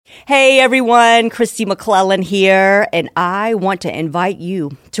Hey everyone, Christy McClellan here, and I want to invite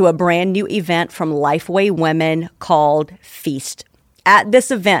you to a brand new event from Lifeway Women called Feast. At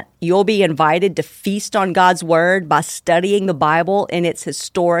this event, you'll be invited to feast on God's Word by studying the Bible in its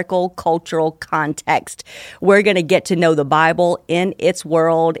historical, cultural context. We're going to get to know the Bible in its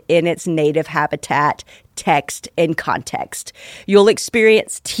world, in its native habitat, text, and context. You'll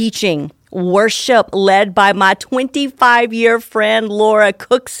experience teaching, worship led by my 25-year friend Laura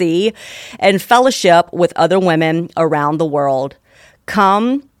Cooksey, and fellowship with other women around the world.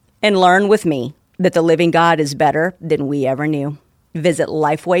 Come and learn with me that the living God is better than we ever knew. Visit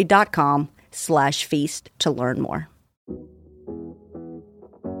lifeway.com/feast to learn more.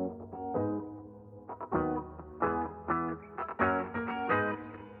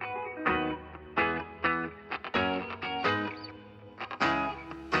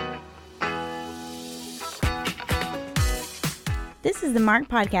 This is the Mark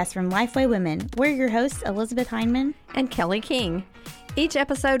Podcast from Lifeway Women. We're your hosts, Elizabeth Heineman and Kelly King. Each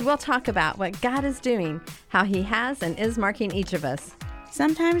episode, we'll talk about what God is doing, how He has and is marking each of us.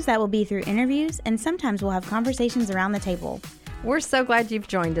 Sometimes that will be through interviews, and sometimes we'll have conversations around the table. We're so glad you've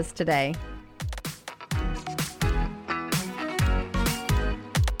joined us today.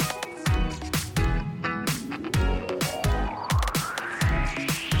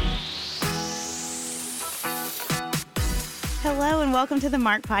 Hello and welcome to the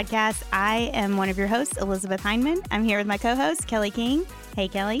Mark Podcast. I am one of your hosts, Elizabeth Heineman. I'm here with my co-host, Kelly King. Hey,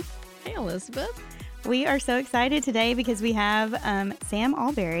 Kelly. Hey, Elizabeth. We are so excited today because we have Sam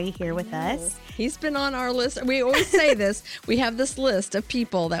Allberry here with us. He's been on our list. We always say this. We have this list of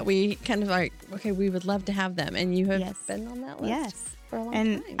people that we kind of like, okay, we would love to have them. And you have been on that list. Yes. For a long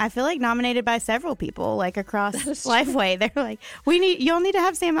and time. I feel like nominated by several people, like across Lifeway. They're like, y'all need to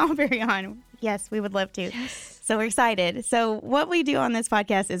have Sam Allberry on. Yes, we would love to. Yes. So we're excited. So what we do on this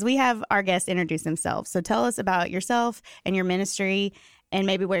podcast is we have our guests introduce themselves. So tell us about yourself and your ministry and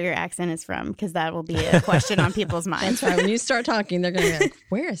maybe where your accent is from, because that will be a question on people's minds. That's right. When you start talking, they're going to be like,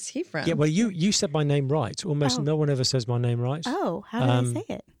 where is he from? Yeah, well, you said my name right. Almost no one ever says my name right. Oh, how did I say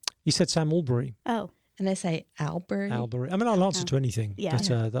it? You said Sam Allberry. Oh. And they say Allberry. Allberry. I mean, I'll answer to anything. Yeah.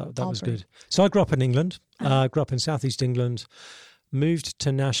 But that was good. So I grew up in England. Grew up in southeast England. Moved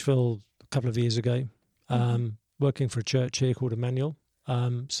to Nashville a couple of years ago. Working for a church here called Emmanuel.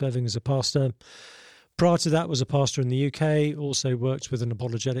 Serving as a pastor. Prior to that, was a pastor in the UK. Also worked with an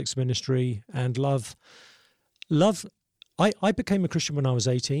apologetics ministry. And love. I became a Christian when I was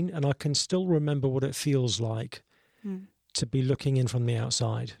 18, and I can still remember what it feels like to be looking in from the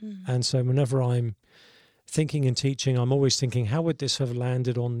outside. And so whenever I'm thinking and teaching, I'm always thinking, how would this have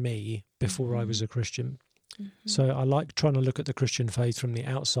landed on me before I was a Christian? So I like trying to look at the Christian faith from the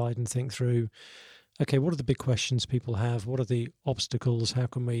outside and think through, okay, what are the big questions people have? What are the obstacles? How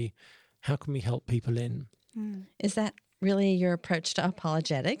can we help people in? Is that really your approach to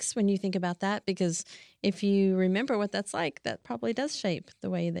apologetics when you think about that? Because if you remember what that's like, that probably does shape the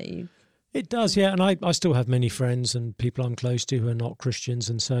way that you... It does, yeah. And I still have many friends and people I'm close to who are not Christians.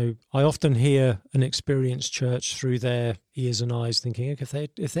 And so I often hear and experience church through their ears and eyes thinking, okay,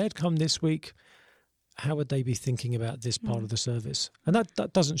 if they had come this week, how would they be thinking about this part of the service? And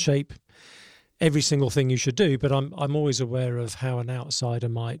that doesn't shape every single thing you should do, but I'm always aware of how an outsider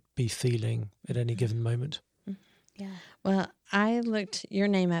might be feeling at any given moment. Yeah. Well, I looked your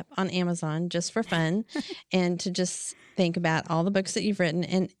name up on Amazon just for fun and to just think about all the books that you've written.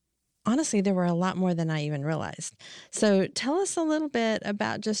 And honestly, there were a lot more than I even realized. So tell us a little bit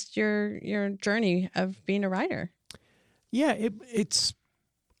about just your journey of being a writer. Yeah,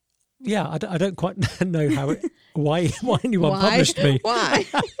 I don't quite know why anyone published me. Why?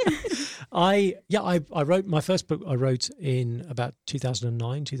 I wrote my first book. I wrote in about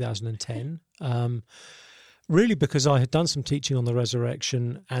 2009, 2010. Really because I had done some teaching on the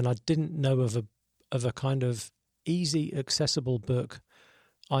resurrection, and I didn't know of a kind of easy, accessible book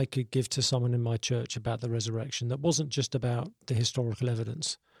I could give to someone in my church about the resurrection that wasn't just about the historical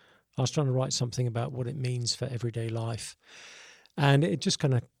evidence. I was trying to write something about what it means for everyday life. And it just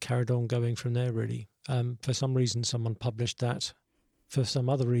kind of carried on going from there, really. For some reason, someone published that. For some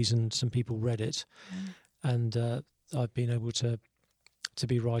other reason, some people read it. And I've been able to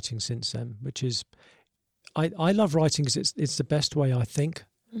be writing since then, which is... I love writing because it's the best way I think.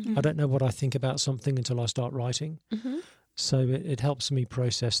 I don't know what I think about something until I start writing. So it helps me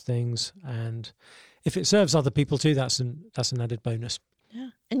process things, and if it serves other people too, that's an added bonus. Yeah,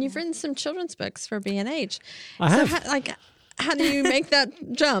 and you've written some children's books for B&H. I have. How do you make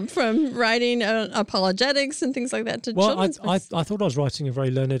that jump from writing apologetics and things like that to children's books? I thought I was writing a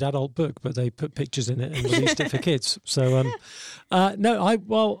very learned adult book, but they put pictures in it and released it for kids. So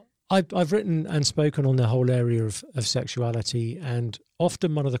I've written and spoken on the whole area of sexuality, and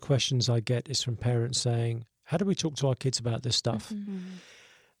often one of the questions I get is from parents saying, how do we talk to our kids about this stuff? Mm-hmm.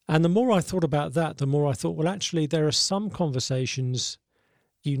 And the more I thought about that, the more I thought, well, actually, there are some conversations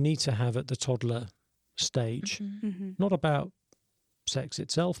you need to have at the toddler stage, Mm-hmm. not about sex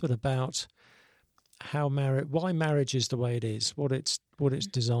itself, but about why marriage is the way it is, what it's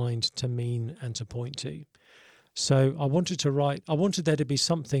designed to mean and to point to. So I wanted there to be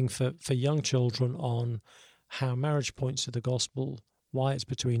something for young children on how marriage points to the gospel, why it's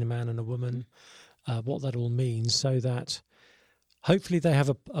between a man and a woman, what that all means, so that hopefully they have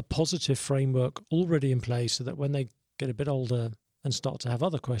a positive framework already in place, so that when they get a bit older and start to have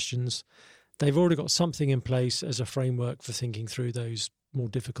other questions, they've already got something in place as a framework for thinking through those more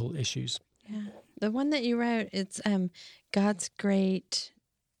difficult issues. Yeah. The one that you wrote, it's God's Great...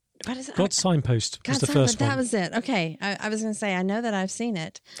 What is it? God's Signpost was the first one. That was it. Okay. I was going to say, I know that I've seen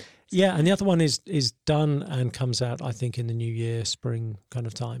it. Yeah, and the other one is done and comes out, I think, in the new year, spring kind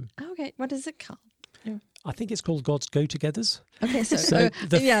of time. Okay. What is it called? I think it's called God's Go-Togethers. Okay. So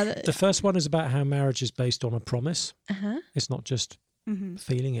the first one is about how marriage is based on a promise. Uh-huh. It's not just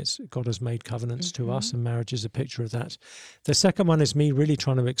feeling, it's God has made covenants to us, and marriage is a picture of that. The second one is me really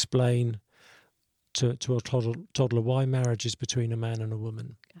trying to explain to a toddler why marriage is between a man and a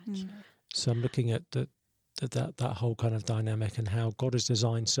woman. Gotcha. So I'm looking at that whole kind of dynamic and how God has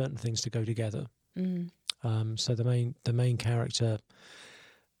designed certain things to go together. So the main character,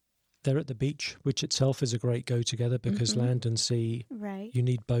 they're at the beach, which itself is a great go together because land and sea, Right. you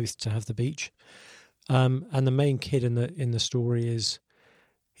need both to have the beach. And the main kid in the story is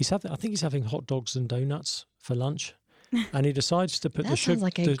he's having hot dogs and donuts for lunch. And he decides to put that sounds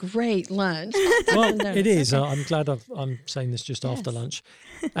like a great lunch. Well, it is. I'm glad I'm saying this just after lunch.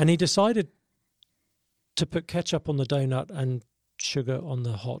 And he decided to put ketchup on the donut and sugar on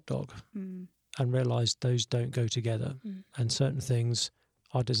the hot dog and realised those don't go together. And certain things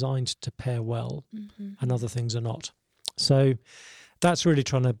are designed to pair well and other things are not. So that's really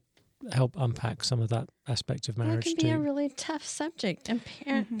trying to help unpack some of that aspect of marriage too. It can be a really tough subject,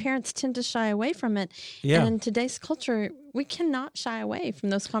 and parents tend to shy away from it. Yeah. And in today's culture, we cannot shy away from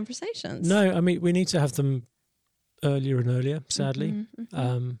those conversations. No, I mean, we need to have them earlier and earlier, sadly,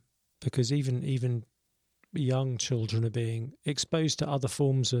 because even young children are being exposed to other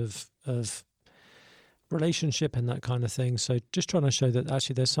forms of relationship and that kind of thing. So just trying to show that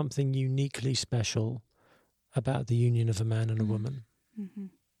actually there's something uniquely special about the union of a man and a woman. Mm-hmm.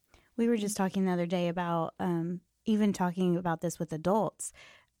 We were just talking the other day about even talking about this with adults.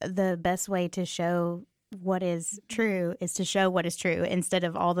 The best way to show what is true is to show what is true instead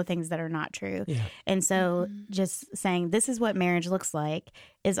of all the things that are not true. Yeah. And so just saying this is what marriage looks like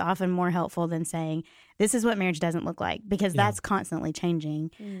is often more helpful than saying this is what marriage doesn't look like, because that's constantly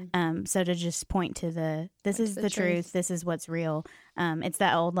changing. So to just point to this is the truth, this is what's real. It's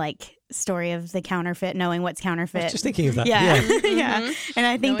that old story of the counterfeit, knowing what's counterfeit. I was just thinking of that. Yeah. Yeah. And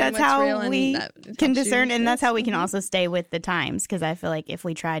I think Knowing that's how real we can discern, and that's how we can Mhm. also stay with the times, because I feel like if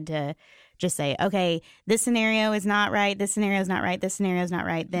we tried to just say, okay, this scenario is not right, this scenario is not right, this scenario is not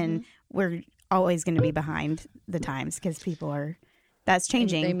right, then we're always going to be behind the times, because people are, that's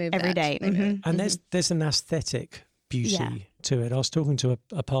changing They move every that. day. They move. And there's an aesthetic beauty to it. I was talking to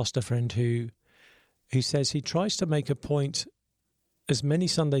a pastor friend who says he tries to make a point as many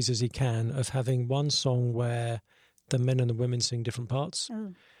Sundays as he can of having one song where the men and the women sing different parts.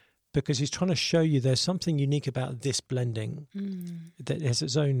 Oh. Because he's trying to show you there's something unique about this blending that has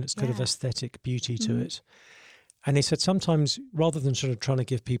its own kind of aesthetic beauty to it. And he said sometimes, rather than sort of trying to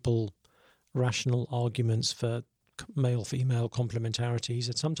give people rational arguments for male-female complementarity, he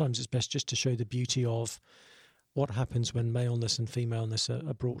said sometimes it's best just to show the beauty of what happens when maleness and femaleness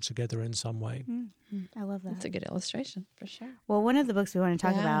are brought together in some way. I love that. That's a good illustration for sure. Well, one of the books we want to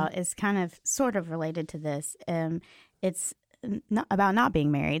talk about is kind of sort of related to this. It's about not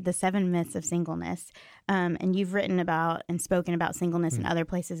being married, the 7 myths of singleness. And you've written about and spoken about singleness in other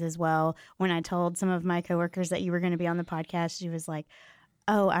places as well. When I told some of my coworkers that you were going to be on the podcast, she was like,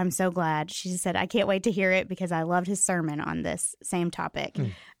 oh, I'm so glad. She said, I can't wait to hear it because I loved his sermon on this same topic.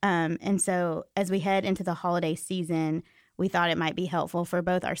 And so as we head into the holiday season, we thought it might be helpful for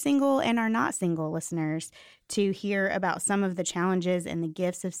both our single and our not single listeners to hear about some of the challenges and the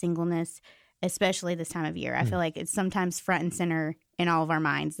gifts of singleness, especially this time of year. I feel like it's sometimes front and center in all of our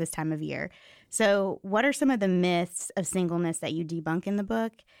minds this time of year. So what are some of the myths of singleness that you debunk in the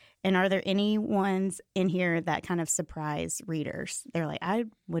book? And are there any ones in here that kind of surprise readers? They're like, I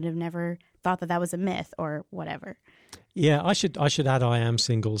would have never thought that was a myth or whatever. Yeah, I should add I am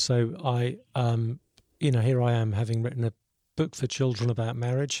single. So I, here I am having written a book for children about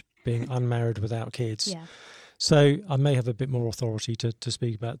marriage, being unmarried without kids. Yeah. So I may have a bit more authority to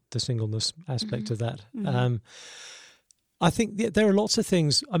speak about the singleness aspect of that. I think there are lots of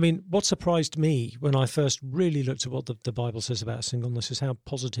things. I mean, what surprised me when I first really looked at what the Bible says about singleness is how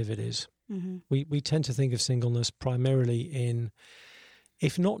positive it is. We tend to think of singleness primarily in,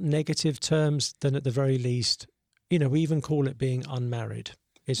 if not negative terms, then at the very least, we even call it being unmarried.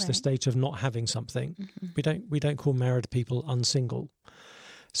 It's the state of not having something. We don't call married people unsingle.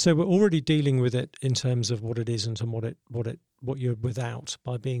 So we're already dealing with it in terms of what it isn't and what you're without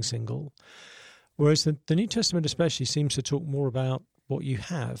by being single. Whereas the New Testament especially seems to talk more about what you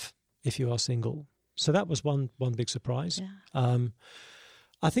have if you are single. So that was one big surprise. Yeah.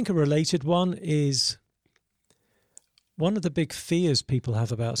 I think a related one is one of the big fears people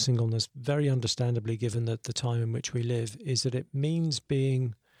have about singleness, very understandably given that the time in which we live, is that it means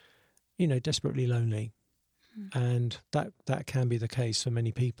being, desperately lonely. And that can be the case for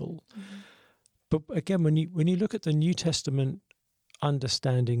many people. But again, when you look at the New Testament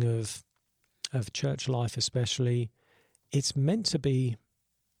understanding of church life especially, it's meant to be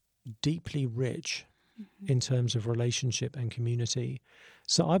deeply rich in terms of relationship and community.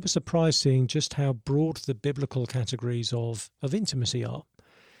 So I was surprised seeing just how broad the biblical categories of intimacy are.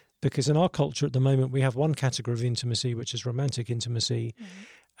 Because in our culture at the moment, we have one category of intimacy, which is romantic intimacy.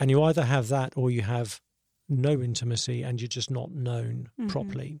 And you either have that or you have no intimacy and you're just not known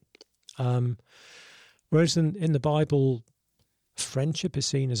properly. Whereas in the Bible, friendship is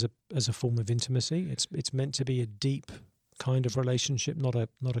seen as a form of intimacy. It's meant to be a deep kind of relationship, not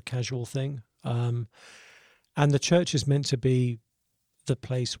a casual thing. And the church is meant to be the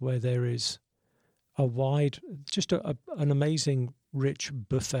place where there is a wide, just an amazing, rich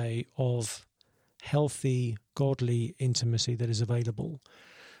buffet of healthy, godly intimacy that is available.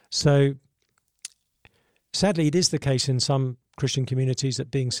 So sadly, it is the case in some Christian communities that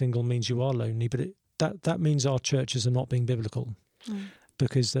being single means you are lonely, but that means our churches are not being biblical,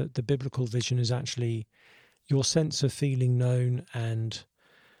 because the biblical vision is actually your sense of feeling known and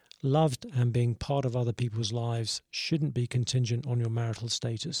loved and being part of other people's lives shouldn't be contingent on your marital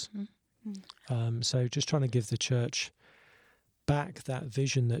status. So just trying to give the church back that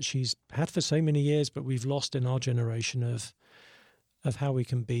vision that she's had for so many years, but we've lost in our generation of how we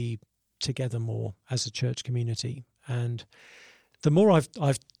can be together more as a church community. And the more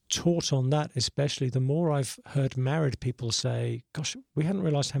I've taught on that, especially, the more I've heard married people say, gosh, we hadn't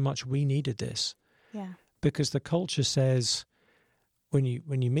realized how much we needed this. Yeah. Because the culture says when you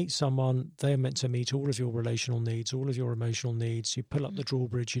meet someone, they're meant to meet all of your relational needs, all of your emotional needs. You pull up the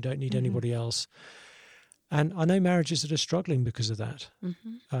drawbridge, you don't need anybody else. And I know marriages that are struggling because of that.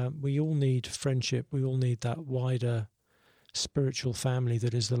 We all need friendship. We all need that wider spiritual family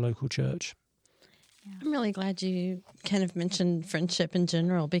that is the local church. Yeah. I'm really glad you kind of mentioned friendship in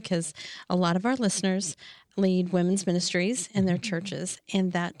general, because a lot of our listeners lead women's ministries in their churches,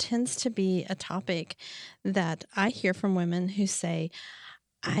 and that tends to be a topic that I hear from women who say,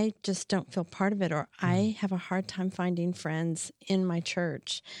 I just don't feel part of it, or I have a hard time finding friends in my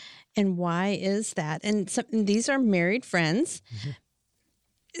church. And why is that? And these are married friends.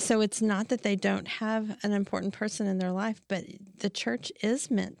 So it's not that they don't have an important person in their life, but the church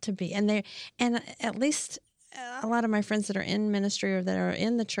is meant to be. And at least a lot of my friends that are in ministry or that are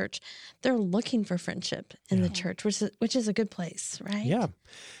in the church, they're looking for friendship in the church, which is a good place, right? Yeah.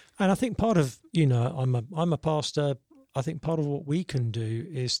 And I think part of, I'm a pastor. I think part of what we can do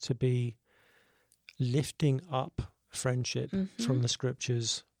is to be lifting up friendship from the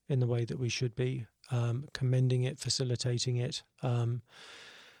scriptures in the way that we should be, commending it, facilitating it.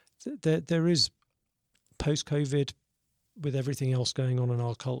 There is, post-COVID, with everything else going on in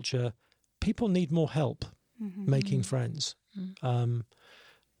our culture, people need more help making friends.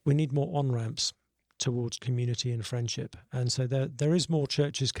 We need more on-ramps towards community and friendship. And so there is more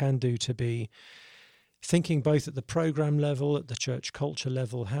churches can do to be thinking both at the program level, at the church culture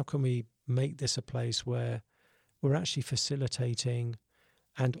level. How can we make this a place where we're actually facilitating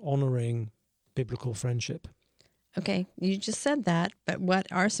and honoring biblical friendship? Okay, you just said that, but what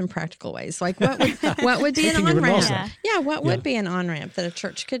are some practical ways? Like what would be an on-ramp? What would be an on-ramp that a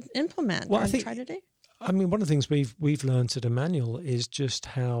church could implement or try to do? I mean, one of the things we've learned at Emmanuel is just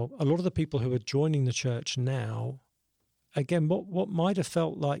how a lot of the people who are joining the church now, again, what might have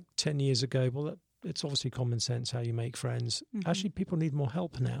felt like 10 years ago, well, it's obviously common sense how you make friends. Actually, people need more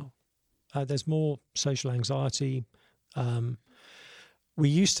help now. There's more social anxiety. We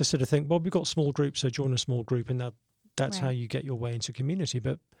used to sort of think, well, we've got small groups, so join a small group, and that's how you get your way into community.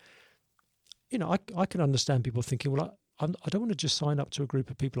 But, I can understand people thinking, well, I don't want to just sign up to a group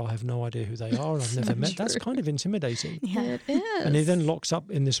of people I have no idea who they are and I've never met. That's kind of intimidating. Yeah. It is. And he then locks up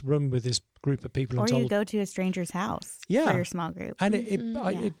in this room with this group of people. Or and you told, go to a stranger's house Yeah. for your small group. And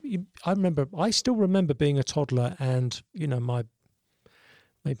I still remember being a toddler, and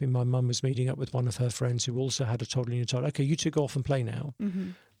maybe my mum was meeting up with one of her friends who also had a toddler, and you told, okay, you two go off and play now. Mm-hmm.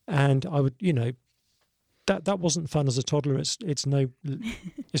 And I would, that wasn't fun as a toddler. It's no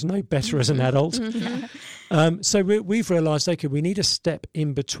better as an adult. So we've realised, okay, we need a step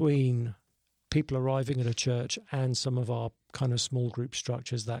in between people arriving at a church and some of our kind of small group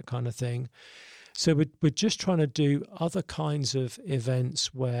structures, that kind of thing. So we're just trying to do other kinds of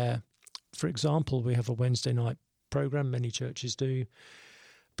events where, for example, we have a Wednesday night program, many churches do,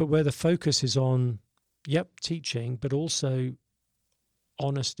 but where the focus is on, teaching, but also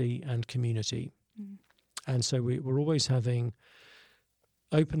honesty and community. Mm. And so we're always having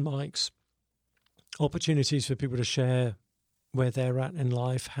open mics, opportunities for people to share where they're at in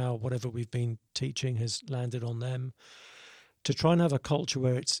life, how whatever we've been teaching has landed on them, to try and have a culture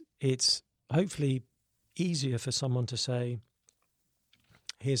where it's hopefully easier for someone to say,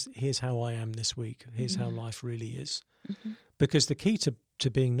 here's how I am this week, here's how life really is. Mm-hmm. Because the key to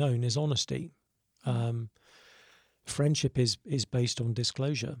being known is honesty. Friendship is based on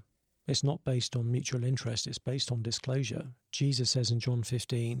disclosure. It's not based on mutual interest. It's based on disclosure. Jesus says in John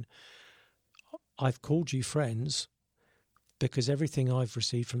 15, I've called you friends because everything I've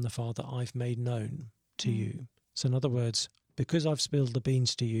received from the Father I've made known to you. So in other words, because I've spilled the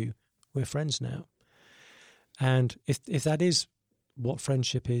beans to you, we're friends now. And if that is what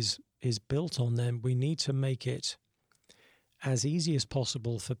friendship is built on, then we need to make it as easy as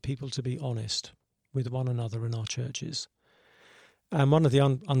possible for people to be honest with one another in our churches. And one of the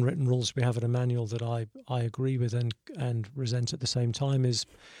unwritten rules we have at Emmanuel that I agree with and resent at the same time is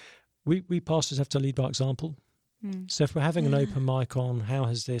we pastors have to lead by example. So if we're having an open mic on how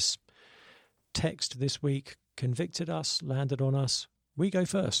has this text this week convicted us, landed on us, we go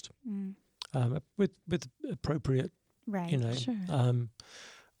first with appropriate,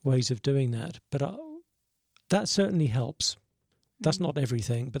 ways of doing that. But that certainly helps. That's not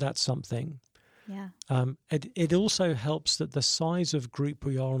everything, but that's something. Yeah. It also helps that the size of group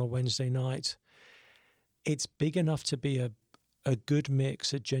we are on a Wednesday night, it's big enough to be a good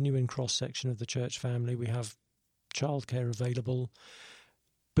mix, a genuine cross-section of the church family. We have childcare available,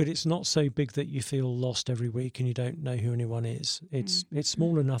 but it's not so big that you feel lost every week and you don't know who anyone is. It's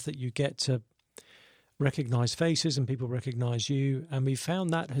small enough that you get to recognize faces and people recognize you. And we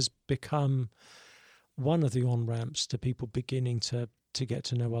found that has become one of the on-ramps to people beginning to get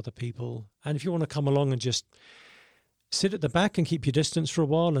to know other people. And if you want to come along and just sit at the back and keep your distance for a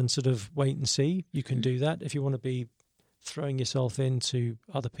while and sort of wait and see, you can do that. If you want to be throwing yourself into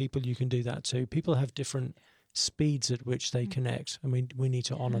other people, you can do that too. People have different speeds at which they connect, and we need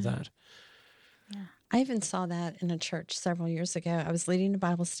to honor that. Yeah. I even saw that in a church several years ago. I was leading a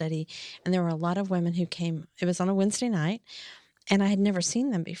Bible study, and there were a lot of women who came. It was on a Wednesday night, and I had never seen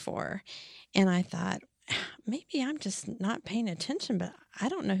them before. And I thought, maybe I'm just not paying attention, but I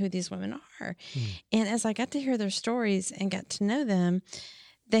don't know who these women are. And as I got to hear their stories and got to know them,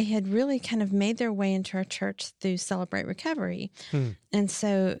 they had really kind of made their way into our church through Celebrate Recovery. And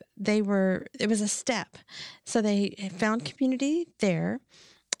so it was a step. So they found community there.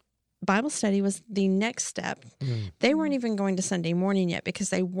 Bible study was the next step. They weren't even going to Sunday morning yet because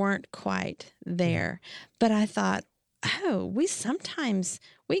they weren't quite there. But I thought, we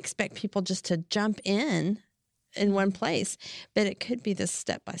expect people just to jump in one place, but it could be this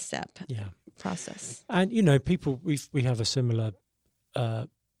step-by-step process. And, people, we have a similar,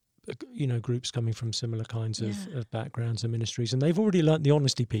 groups coming from similar kinds of backgrounds and ministries, and they've already learnt the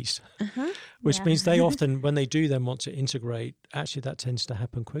honesty piece, which means they often, when they do then want to integrate, actually that tends to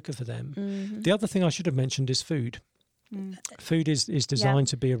happen quicker for them. The other thing I should have mentioned is food. Food is designed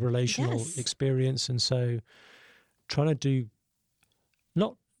to be a relational experience, and so trying to do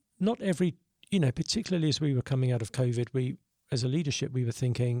not every, particularly as we were coming out of COVID, we as a leadership, we were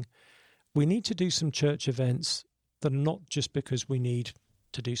thinking we need to do some church events that are not just because we need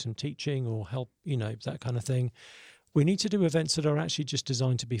to do some teaching or help, that kind of thing. We need to do events that are actually just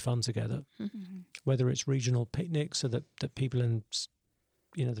designed to be fun together, whether it's regional picnics so that people in,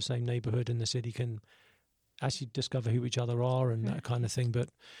 the same neighborhood in the city can actually discover who each other are and that kind of thing. But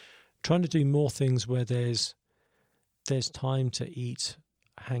trying to do more things where there's time to eat,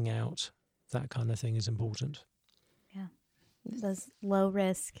 hang out, that kind of thing is important. Yeah. Those low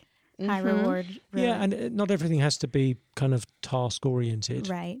risk, high reward. Yeah, and not everything has to be kind of task oriented.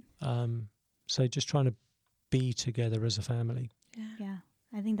 Right. So just trying to be together as a family. Yeah,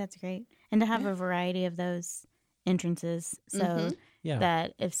 I think that's great. And to have a variety of those entrances so Yeah.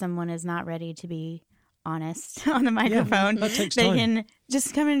 that if someone is not ready to be honest on the microphone, that takes they time. can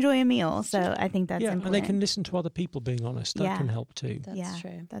just come and enjoy a meal. So I think that's important. And they can listen to other people being honest. That can help too. That's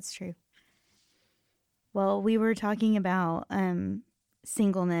true. That's true. Well, we were talking about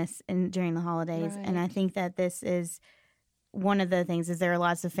singleness during the holidays, and I think that this is one of the things is there are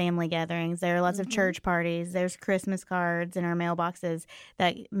lots of family gatherings, there are lots of church parties, there's Christmas cards in our mailboxes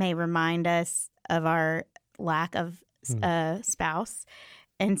that may remind us of our lack of spouse.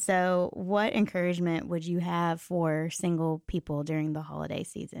 And so what encouragement would you have for single people during the holiday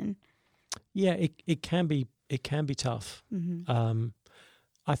season? Yeah, it can be tough.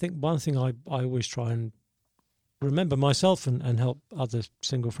 I think one thing I always try and remember myself and help other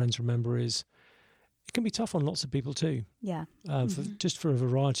single friends remember is it can be tough on lots of people too. Yeah. Just for a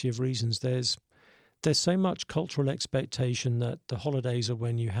variety of reasons. There's so much cultural expectation that the holidays are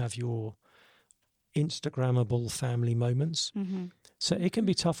when you have your Instagrammable family moments. So it can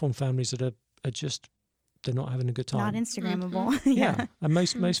be tough on families that are just, they're not having a good time. Not Instagrammable. Yeah. And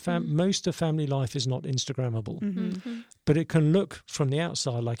most of family life is not Instagrammable. But it can look from the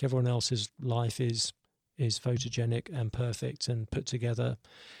outside like everyone else's life is photogenic and perfect and put together.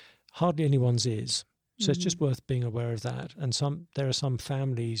 Hardly anyone's is. So it's just worth being aware of that. And there are some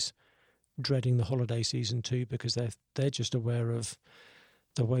families dreading the holiday season too because they're just aware of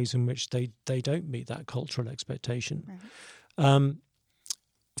the ways in which they don't meet that cultural expectation. Right.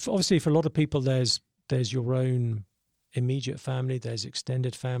 Obviously, for a lot of people, there's your own immediate family, there's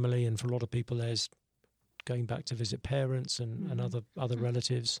extended family, and for a lot of people, there's going back to visit parents and other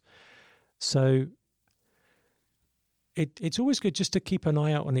relatives. So it's always good just to keep an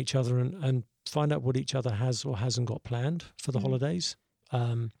eye out on each other and find out what each other has or hasn't got planned for the holidays.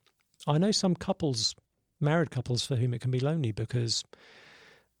 I know some married couples for whom it can be lonely because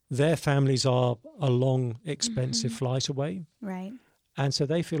their families are a long, expensive flight away. Right. And so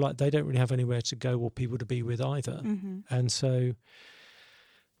they feel like they don't really have anywhere to go or people to be with either. And so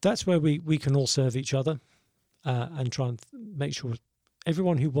that's where we can all serve each other and try and make sure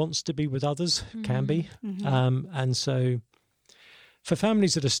everyone who wants to be with others can be. And so for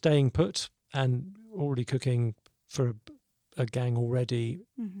families that are staying put and already cooking for a gang already,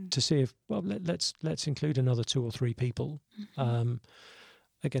 to see if, well, let's include another 2 or 3 people.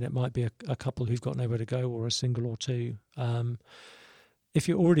 Again, it might be a couple who've got nowhere to go or a single or 2. If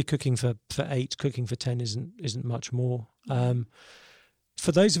you're already cooking for 8, cooking for 10 isn't much more.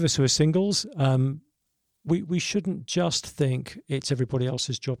 For those of us who are singles, we shouldn't just think it's everybody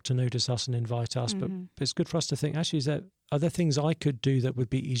else's job to notice us and invite us, but it's good for us to think, actually, are there things I could do that would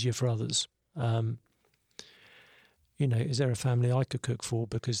be easier for others? Is there a family I could cook for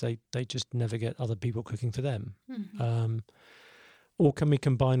because they just never get other people cooking for them? Or can we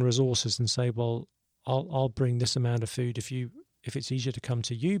combine resources and say, well, I'll bring this amount of food if it's easier to come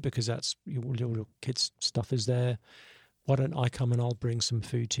to you because that's your kids' stuff is there. Why don't I come and I'll bring some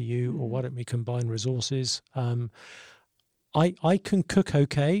food to you? Or why don't we combine resources? I can cook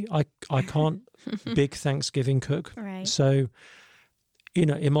okay. I can't big Thanksgiving cook. Right. So,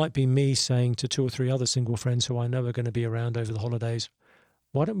 it might be me saying to 2 or 3 other single friends who I know are going to be around over the holidays,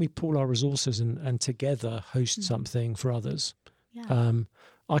 why don't we pool our resources and together host something for others? Yeah.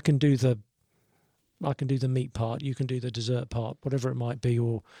 I can do the meat part, you can do the dessert part, whatever it might be,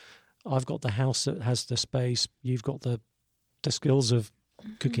 or I've got the house that has the space, you've got the skills of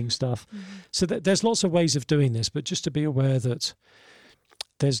cooking stuff. So there's lots of ways of doing this, but just to be aware that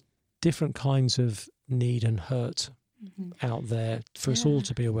there's different kinds of need and hurt out there for us all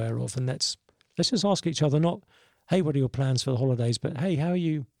to be aware of. And let's just ask each other, not, hey, what are your plans for the holidays? But, hey, how are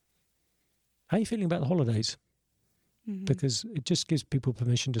you feeling about the holidays? Because it just gives people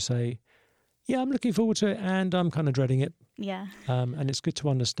permission to say, yeah, I'm looking forward to it and I'm kind of dreading it. Yeah. And it's good to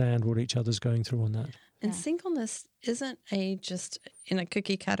understand what each other's going through on that. And singleness isn't just in a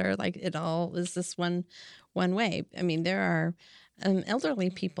cookie cutter, like it all is this one way. I mean, there are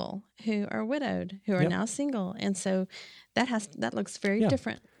elderly people who are widowed, who are now single. And so that looks very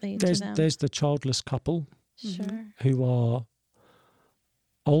differently to them. There's the childless couple who are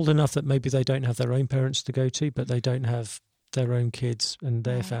old enough that maybe they don't have their own parents to go to, but they don't have their own kids and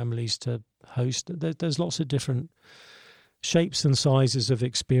their families to host. There's lots of different shapes and sizes of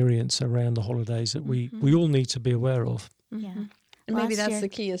experience around the holidays that we all need to be aware of. Yeah. And maybe that's the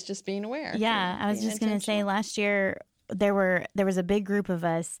key, is just being aware. Yeah, I was just going to say, last year there was a big group of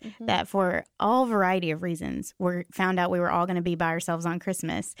us that for all variety of reasons found out we were all going to be by ourselves on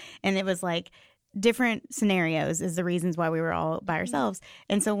Christmas. And it was like different scenarios is the reasons why we were all by ourselves.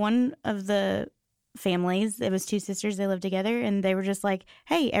 And so one of the families. It was two sisters. They lived together, and they were just like,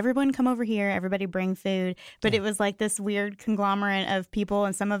 hey, everyone come over here. Everybody bring food. But it was like this weird conglomerate of people,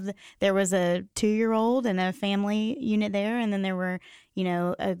 and there was a 2-year-old and a family unit there, and then there were,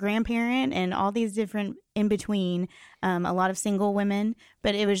 a grandparent and all these different in between, a lot of single women.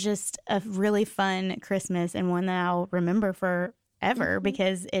 But it was just a really fun Christmas, and one that I'll remember forever,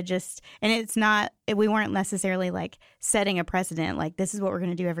 because we weren't necessarily like setting a precedent, like this is what we're going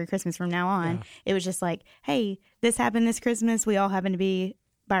to do every Christmas from now on. Yeah. It was just like, hey, this happened this Christmas. We all happen to be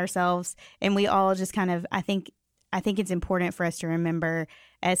by ourselves, and we all just kind of, I think it's important for us to remember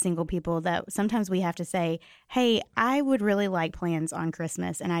as single people that sometimes we have to say, hey, I would really like plans on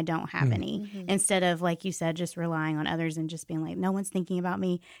Christmas and I don't have any. Instead of, like you said, just relying on others and just being like, no one's thinking about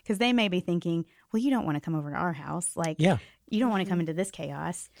me, because they may be thinking, well, you don't want to come over to our house. Like, you don't want to come into this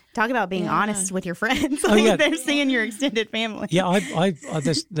chaos. Talk about being honest with your friends. They're seeing your extended family. Yeah,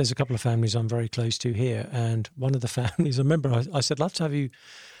 there's a couple of families I'm very close to here, and one of the families, I remember I said, love to have you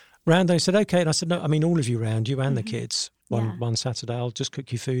round. They said, okay. And I said, no, I mean all of you round, you and the kids. One Saturday, I'll just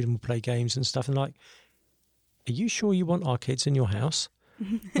cook you food and we'll play games and stuff. And like, are you sure you want our kids in your house?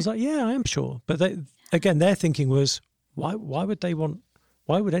 I was like, yeah, I am sure. But their thinking was, why would anyone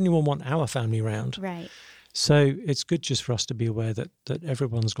want our family round? Right. So it's good just for us to be aware that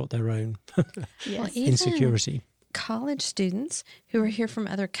everyone's got their own insecurity. College students who are here from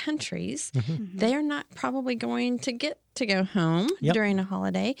other countries, they are not probably going to get to go home during a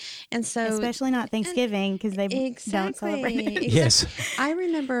holiday. And so, especially not Thanksgiving, because they don't celebrate it. Yes. I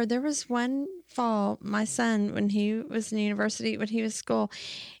remember there was one fall, my son, when he was in university, when he was school,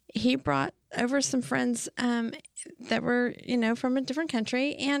 he brought over some friends that were, from a different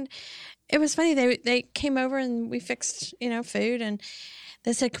country. And it was funny. They came over and we fixed, food, and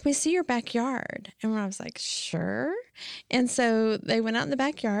they said, can we see your backyard? And I was like, sure. And so they went out in the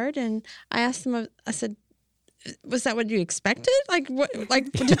backyard, and I asked them, I said, was that what you expected? Like, what?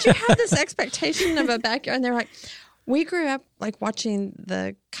 Like, did you have this expectation of a backyard? And they're like, we grew up like watching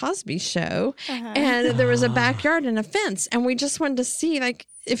the Cosby Show, and there was a backyard and a fence, and we just wanted to see like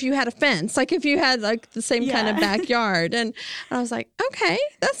if you had a fence, like if you had like the same kind of backyard. And I was like, okay,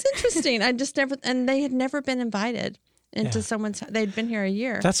 that's interesting. And they had never been invited into someone's, they'd been here a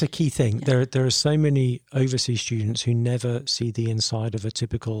year. That's a key thing. Yeah. There are so many overseas students who never see the inside of a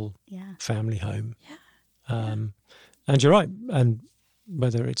typical family home. Yeah. And you're right. And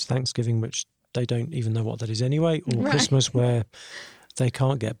whether it's Thanksgiving, which they don't even know what that is anyway, or Christmas where they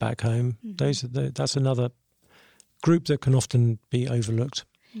can't get back home, that's another group that can often be overlooked.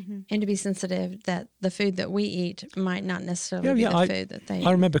 And to be sensitive that the food that we eat might not necessarily be the food that they eat.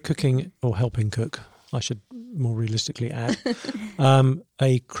 I remember cooking, or helping cook, I should more realistically add,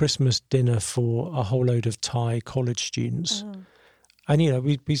 a Christmas dinner for a whole load of Thai college students. Oh. And,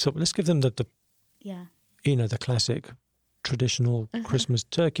 we thought, let's give them the classic traditional Christmas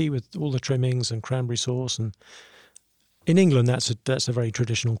turkey with all the trimmings and cranberry sauce. And in England, that's a very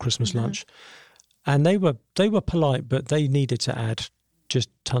traditional Christmas lunch. And they were polite, but they needed to add just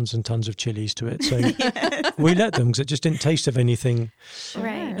tons and tons of chilies to it. So we let them, because it just didn't taste of anything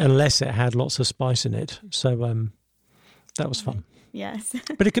unless it had lots of spice in it. So that was fun. Yes.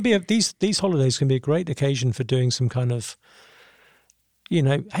 But it could be these holidays can be a great occasion for doing some kind of,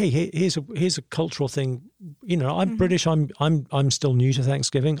 hey, here's a cultural thing. I'm British. I'm still new to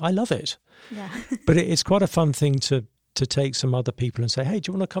Thanksgiving. I love it. Yeah. But it's quite a fun thing to take some other people and say, hey,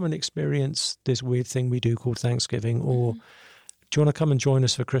 do you want to come and experience this weird thing we do called Thanksgiving? Or do you want to come and join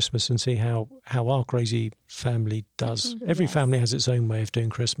us for Christmas and see how our crazy family does? Every family has its own way of doing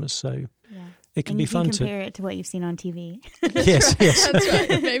Christmas. So it can be fun to compare it to what you've seen on TV. Yes. That's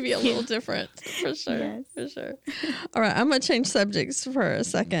right. Maybe a little different, for sure. Yes. For sure. All right, I'm going to change subjects for a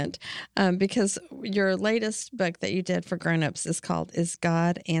second, because your latest book that you did for grownups is called "Is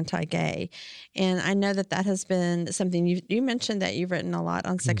God Anti-Gay?" And I know that has been something you mentioned that you've written a lot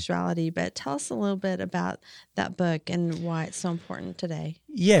on sexuality, but tell us a little bit about that book and why it's so important today.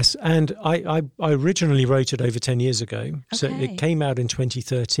 Yes, and I originally wrote it over 10 years ago, so it came out in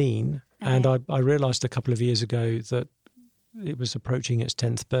 2013. And I realised a couple of years ago that it was approaching its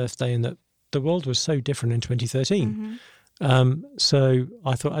 10th birthday, and that the world was so different in 2013. So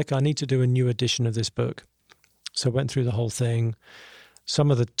I thought, okay, I need to do a new edition of this book. So I went through the whole thing. Some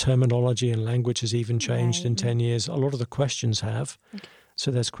of the terminology and language has even changed in 10 years. A lot of the questions have. Okay.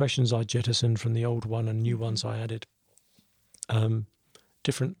 So there's questions I jettisoned from the old one and new ones I added.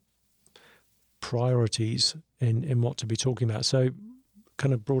 Different priorities in what to be talking about. So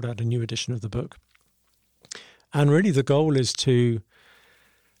kind of brought out a new edition of the book. And really the goal is to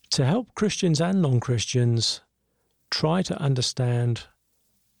help Christians and non-Christians try to understand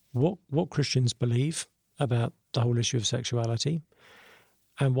what Christians believe about the whole issue of sexuality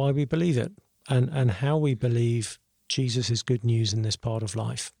and why we believe it, and how we believe Jesus is good news in this part of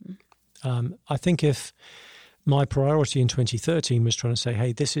life. I think if my priority in 2013 was trying to say,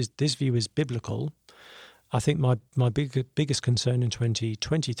 hey, this view is biblical, I think my biggest concern in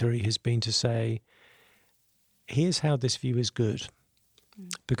 2023 has been to say, here's how this view is good.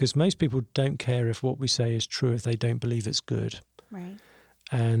 Because most people don't care if what we say is true if they don't believe it's good. Right.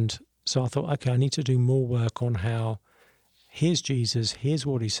 And so I thought, okay, I need to do more work on how, here's Jesus, here's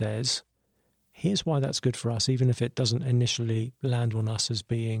what he says, here's why that's good for us, even if it doesn't initially land on us as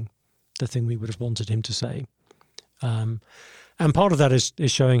being the thing we would have wanted him to say. And part of that is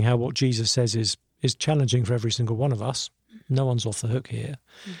showing how what Jesus says is challenging for every single one of us. No one's off the hook here.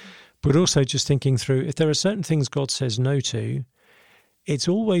 Mm-hmm. But also just thinking through, if there are certain things God says no to, it's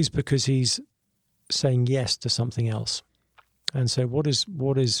always because he's saying yes to something else. And so what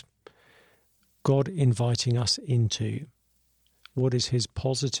is God inviting us into? What is his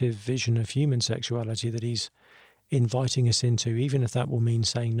positive vision of human sexuality that he's inviting us into, even if that will mean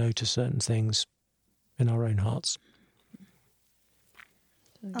saying no to certain things in our own hearts?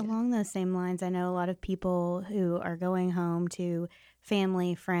 Along those same lines, I know a lot of people who are going home to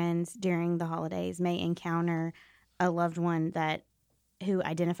family, friends during the holidays may encounter a loved one who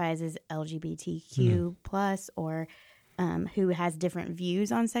identifies as LGBTQ plus, or who has different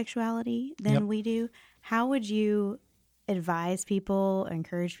views on sexuality than we do. How would you advise people,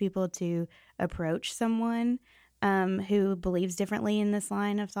 encourage people to approach someone who believes differently in this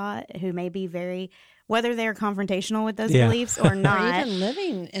line of thought, who may be whether they're confrontational with those beliefs or not, or even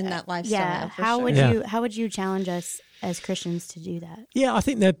living in that lifestyle? Yeah. How would you challenge us as Christians to do that? Yeah, I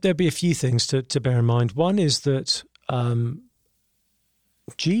think there'd be a few things to bear in mind. One is that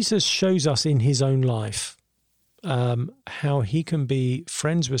Jesus shows us in his own life how he can be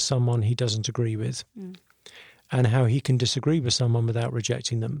friends with someone he doesn't agree with, and how he can disagree with someone without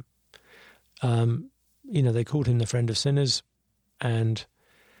rejecting them. They called him the friend of sinners, and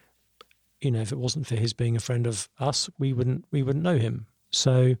if it wasn't for his being a friend of us, we wouldn't know him.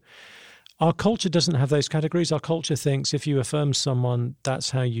 So our culture doesn't have those categories. Our culture thinks if you affirm someone, that's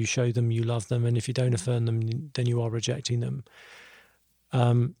how you show them you love them, and if you don't affirm them, then you are rejecting them.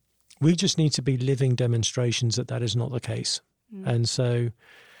 We just need to be living demonstrations that is not the case. And so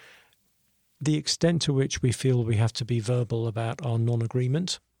the extent to which we feel we have to be verbal about our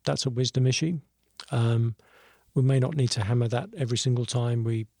non-agreement, that's a wisdom issue. We may not need to hammer that every single time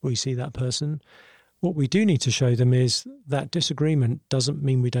we see that person. What we do need to show them is that disagreement doesn't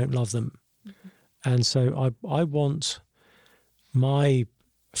mean we don't love them. And so I want my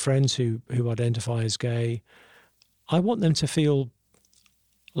friends who identify as gay, I want them to feel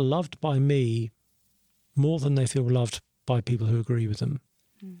loved by me more than they feel loved by people who agree with them.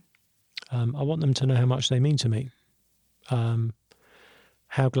 I want them to know how much they mean to me,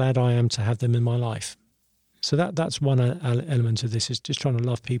 how glad I am to have them in my life. So that's one element of this, is just trying to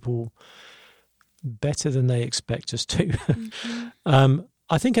love people better than they expect us to.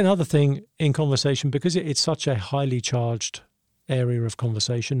 I think another thing in conversation, because it's such a highly charged area of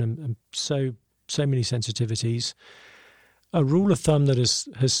conversation and so many sensitivities, a rule of thumb that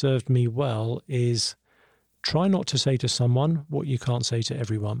has served me well is try not to say to someone what you can't say to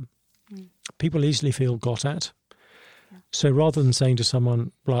everyone. People easily feel got at. So rather than saying to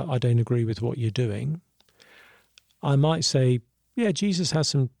someone, like, I don't agree with what you're doing, I might say, yeah, Jesus has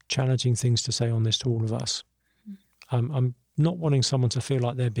some challenging things to say on this to all of us. I'm not wanting someone to feel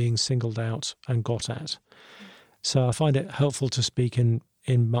like they're being singled out and got at. So I find it helpful to speak in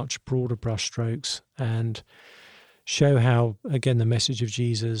much broader brushstrokes and show how, again, the message of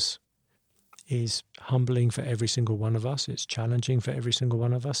Jesus is humbling for every single one of us. It's challenging for every single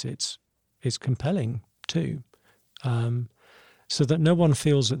one of us. It's compelling too, so that no one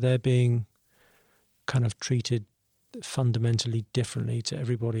feels that they're being kind of treated fundamentally differently to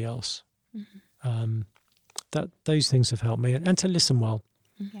everybody else. That those things have helped me, and to listen well.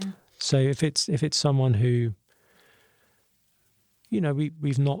 So if it's someone who,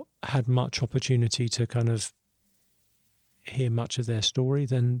 we've not had much opportunity to kind of hear much of their story,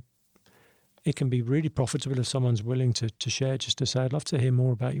 then it can be really profitable if someone's willing to share, just to say, I'd love to hear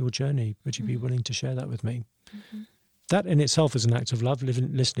more about your journey. Would you be willing to share that with me? That in itself is an act of love,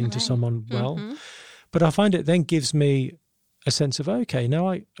 listening to someone well. But I find it then gives me a sense of, now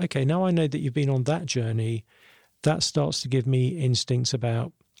I know that you've been on that journey. That starts to give me instincts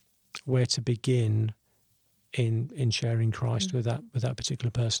about where to begin in sharing Christ with that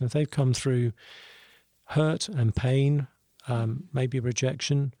particular person. If they've come through hurt and pain, maybe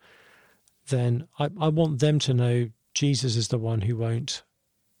rejection, then I want them to know Jesus is the one who won't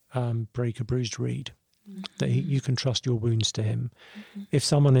break a bruised reed, that you can trust your wounds to him. If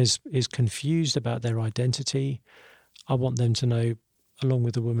someone is confused about their identity, I want them to know, along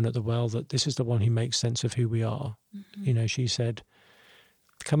with the woman at the well, that this is the one who makes sense of who we are. You know, she said,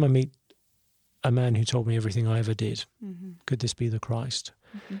 come and meet a man who told me everything I ever did. Could this be the Christ?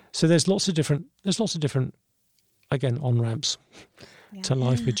 So there's lots of different, again, on-ramps to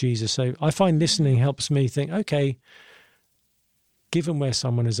life with Jesus. So I find listening helps me think, okay, given where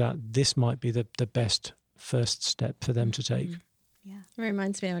someone is at, this might be the best first step for them to take. It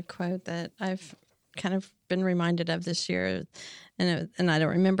reminds me of a quote that I've kind of been reminded of this year, and I don't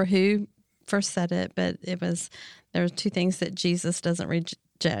remember who first said it, but there were two things that Jesus doesn't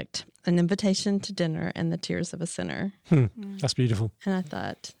reject: an invitation to dinner and the tears of a sinner. That's beautiful. And I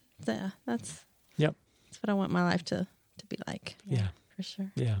thought, yeah, that's what I want my life to be like. Yeah, for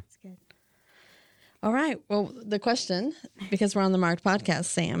sure. Yeah, That's good. All right. Well, the question, because we're on the Marked podcast,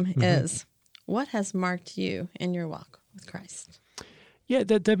 Sam, is what has marked you in your walk with Christ? Yeah,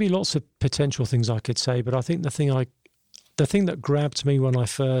 there'd be lots of potential things I could say, but I think the thing that grabbed me when I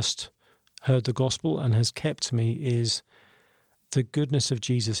first heard the gospel and has kept me is the goodness of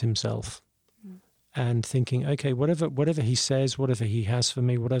Jesus himself, and thinking, okay, whatever he says, whatever he has for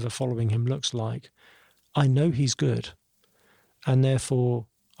me, whatever following him looks like, I know he's good, and therefore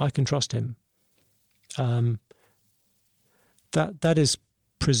I can trust him. That has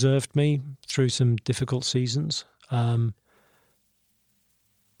preserved me through some difficult seasons.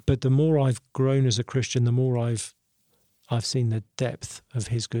 But the more I've grown as a Christian, the more I've seen the depth of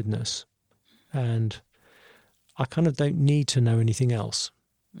his goodness. And I kind of don't need to know anything else.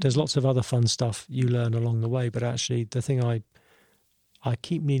 There's lots of other fun stuff you learn along the way, but actually the thing I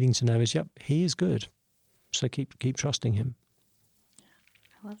keep needing to know is, he is good. So keep trusting him.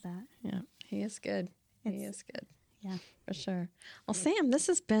 I love that. Yeah, he is good. He is good. Yeah. For sure. Well, Sam, this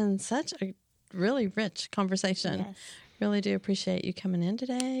has been such a really rich conversation. Yes. Really do appreciate you coming in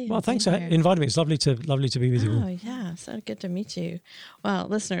today. Well, thanks for inviting me. It's lovely to be with you all. Oh, yeah. So good to meet you. Well,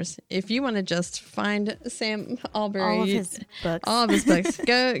 listeners, if you want to just find Sam Allberry, All of his books.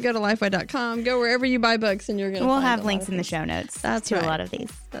 Go to lifeway.com. Go wherever you buy books, and you're going to We'll find have a links lot of in the things. show notes That's to right. a lot of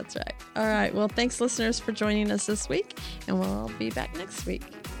these. That's right. All right. Well, thanks, listeners, for joining us this week, and we'll be back next week.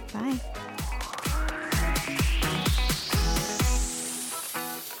 Bye.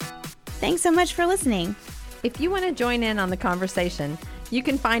 Thanks so much for listening. If you want to join in on the conversation, you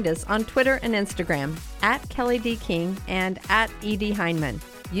can find us on Twitter and Instagram at Kelly D. King and at E.D. Heineman.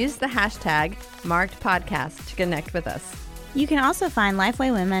 Use the hashtag #MarkedPodcast to connect with us. You can also find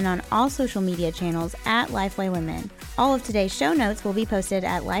Lifeway Women on all social media channels at Lifeway Women. All of today's show notes will be posted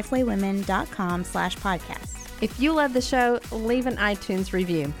at lifewaywomen.com/podcast. If you love the show, leave an iTunes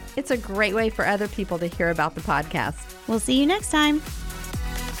review. It's a great way for other people to hear about the podcast. We'll see you next time.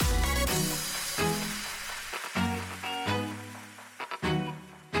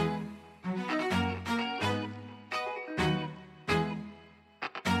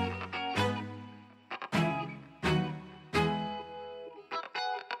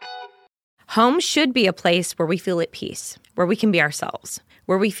 Home should be a place where we feel at peace, where we can be ourselves,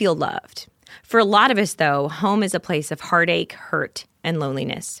 where we feel loved. For a lot of us, though, home is a place of heartache, hurt, and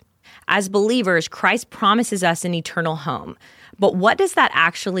loneliness. As believers, Christ promises us an eternal home. But what does that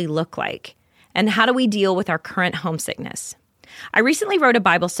actually look like? And how do we deal with our current homesickness? I recently wrote a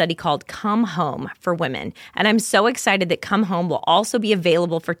Bible study called Come Home for Women, and I'm so excited that Come Home will also be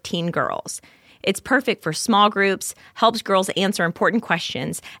available for teen girls. It's perfect for small groups, helps girls answer important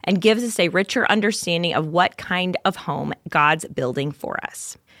questions, and gives us a richer understanding of what kind of home God's building for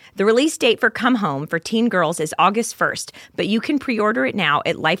us. The release date for Come Home for teen girls is August 1st, but you can pre-order it now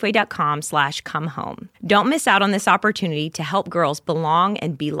at lifeway.com/comehome. Don't miss out on this opportunity to help girls belong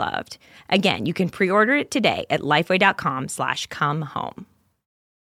and be loved. Again, you can pre-order it today at lifeway.com/comehome.